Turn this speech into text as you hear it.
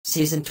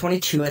Season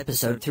 22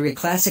 Episode 3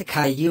 Classic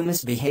Caillou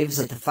misbehaves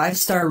at the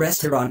 5-star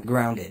restaurant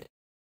Grounded.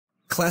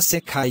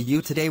 Classic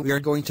Caillou, today we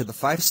are going to the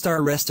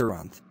 5-star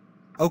restaurant.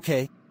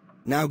 Okay.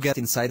 Now get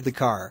inside the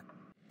car.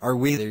 Are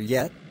we there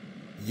yet?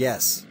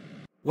 Yes.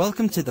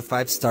 Welcome to the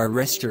 5-star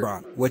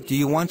restaurant. What do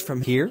you want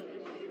from here?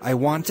 I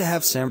want to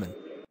have salmon.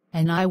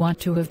 And I want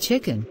to have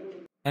chicken.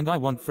 And I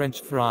want French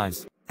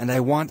fries. And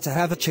I want to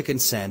have a chicken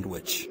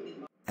sandwich.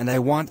 And I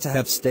want to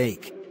have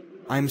steak.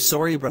 I'm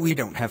sorry, but we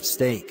don't have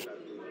steak.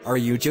 Are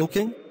you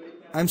joking?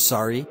 I'm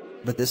sorry,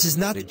 but this is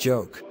not a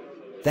joke.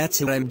 That's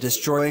it, I'm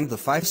destroying the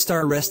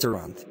 5-star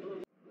restaurant.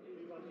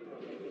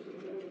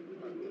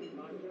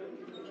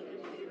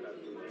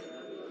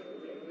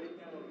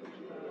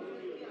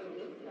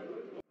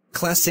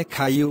 Classic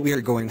Caillou, we are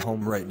going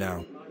home right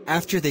now.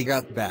 After they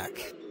got back.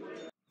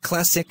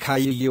 Classic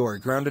Caillou, you are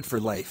grounded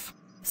for life.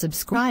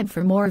 Subscribe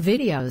for more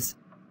videos.